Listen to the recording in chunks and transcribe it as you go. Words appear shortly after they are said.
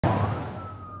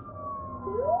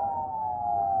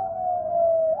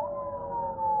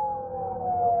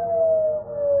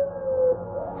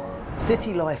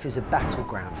City life is a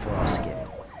battleground for our skin.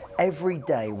 Every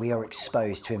day we are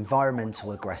exposed to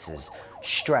environmental aggressors,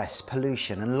 stress,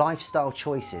 pollution and lifestyle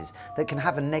choices that can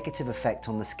have a negative effect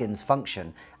on the skin's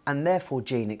function and therefore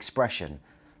gene expression,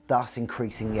 thus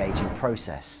increasing the aging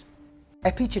process.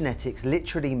 Epigenetics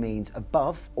literally means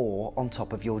above or on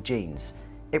top of your genes.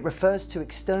 It refers to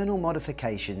external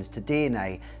modifications to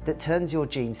DNA that turns your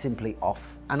genes simply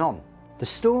off and on. The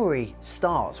story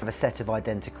starts with a set of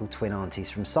identical twin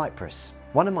aunties from Cyprus.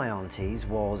 One of my aunties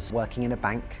was working in a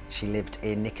bank. She lived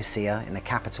in Nicosia, in the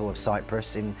capital of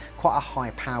Cyprus, in quite a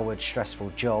high-powered,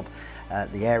 stressful job.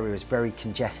 The area was very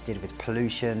congested with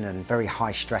pollution and very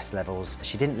high stress levels.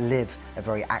 She didn't live a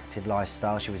very active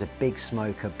lifestyle. She was a big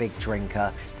smoker, big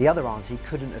drinker. The other auntie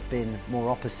couldn't have been more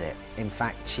opposite. In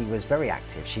fact, she was very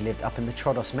active. She lived up in the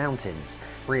Troodos Mountains,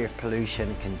 free of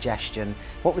pollution, congestion.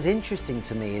 What was interesting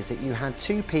to me is that you had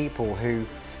two people who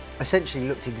essentially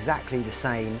looked exactly the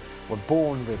same, were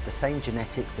born with the same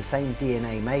genetics, the same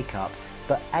DNA makeup,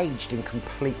 but aged in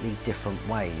completely different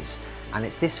ways. And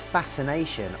it's this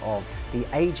fascination of the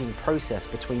aging process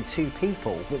between two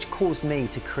people which caused me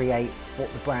to create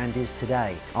what the brand is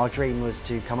today. Our dream was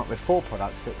to come up with 4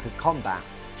 products that could combat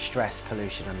stress,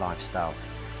 pollution and lifestyle.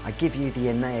 I give you the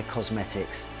Aenea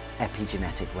Cosmetics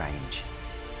Epigenetic range.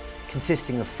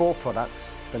 Consisting of 4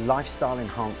 products: the Lifestyle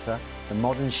Enhancer, the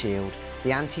Modern Shield,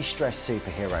 the Anti-Stress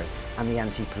Superhero and the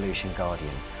Anti-Pollution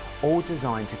Guardian, all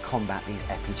designed to combat these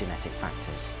epigenetic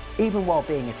factors. Even while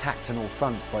being attacked on all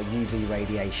fronts by UV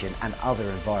radiation and other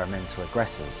environmental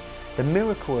aggressors, the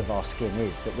miracle of our skin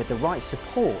is that with the right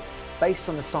support based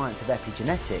on the science of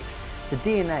epigenetics, the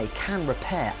DNA can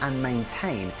repair and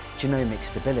maintain genomic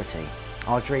stability.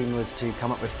 Our dream was to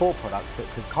come up with 4 products that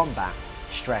could combat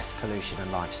stress, pollution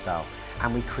and lifestyle,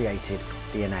 and we created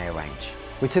the Aenea range.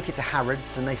 We took it to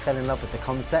Harrods and they fell in love with the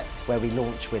concept, where we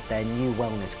launched with their new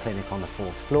wellness clinic on the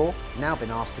 4th floor. Now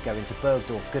been asked to go into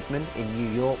Bergdorf Goodman in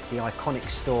New York, the iconic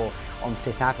store on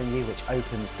 5th Avenue, which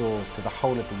opens doors to the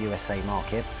whole of the USA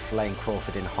market, Lane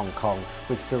Crawford in Hong Kong,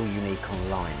 with Feel Unique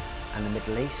online, and the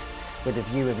Middle East, with a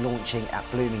view of launching at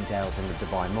Bloomingdale's in the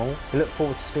Dubai Mall. We look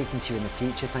forward to speaking to you in the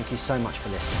future. Thank you so much for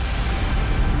listening.